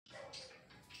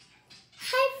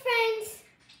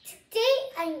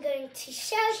I'm going to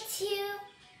show to you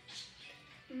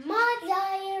my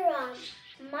diorama.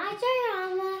 My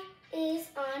diorama is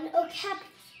on Okapis.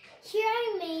 Here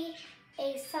I made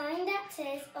a sign that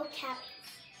says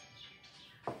Okapis.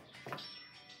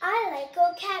 I like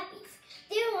Okapis.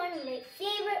 They're one of my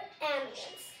favorite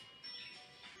animals.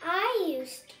 I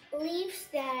used leaves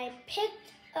that I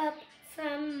picked up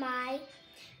from my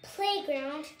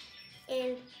playground,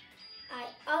 and I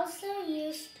also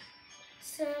used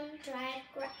some dried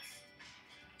grass.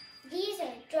 These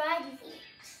are dried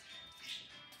leaves.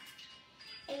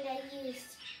 And I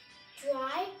used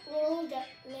dried rolled up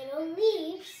little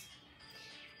leaves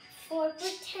for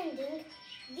pretending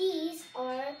these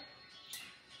are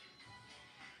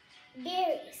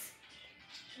berries.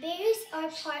 Berries are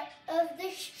part of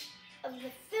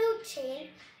the food chain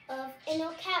of an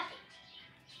okapi.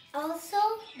 Also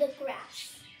the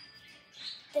grass.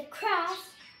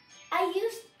 I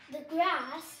used the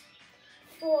grass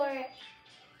for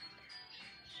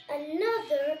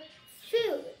another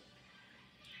food.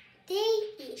 They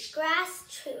eat grass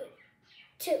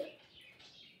too.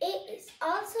 It is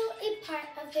also a part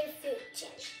of their food chain.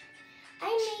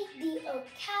 I made the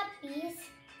okapis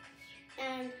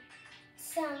and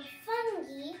some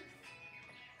fungi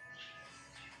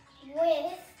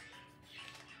with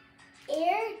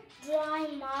air dry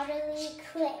modeling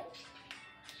clay.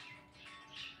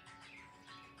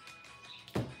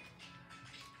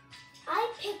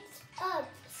 I picked up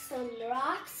some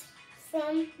rocks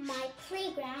from my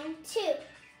playground too.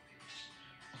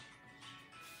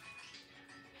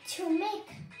 To make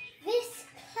this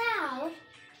cloud,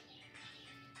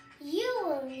 you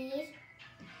will need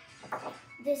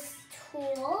this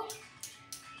tool,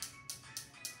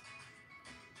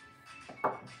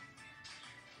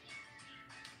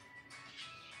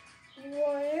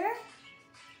 warrior.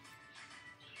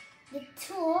 The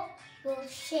tool will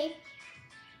shape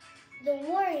the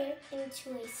warrior into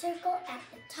a circle at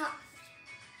the top.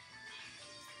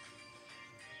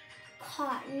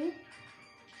 Cotton,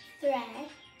 thread,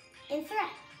 and thread.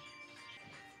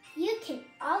 You can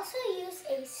also use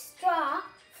a straw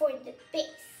for the base.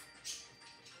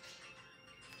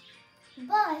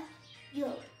 But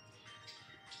you'll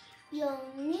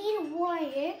need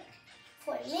warrior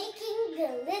for making the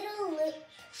little loop.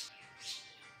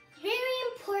 Very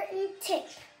important tip.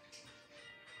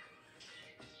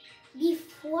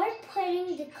 Before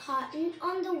putting the cotton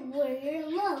on the warrior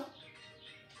loop,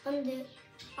 on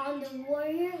the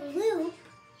warrior loop,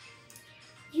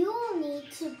 you will need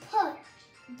to put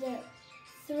the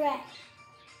thread.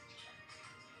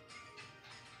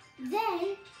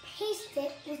 Then paste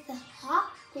it with a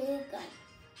hot glue gun.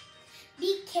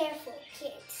 Be careful,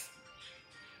 kids.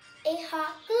 A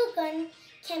hot glue gun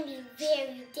can be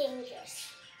very dangerous.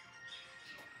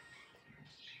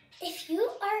 If you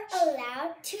are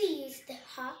allowed to use the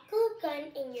hot glue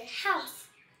gun in your house,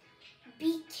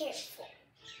 be careful.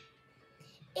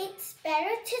 It's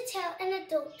better to tell an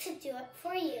adult to do it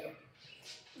for you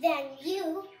than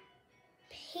you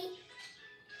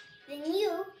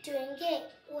doing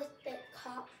it with the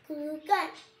hot glue gun.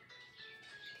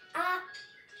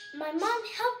 My mom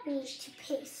helped me to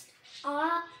paste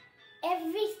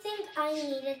everything I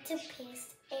needed to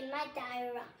paste in my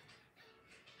diorama.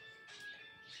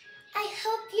 I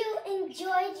hope you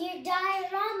enjoyed your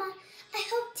diorama. I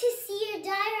hope to see your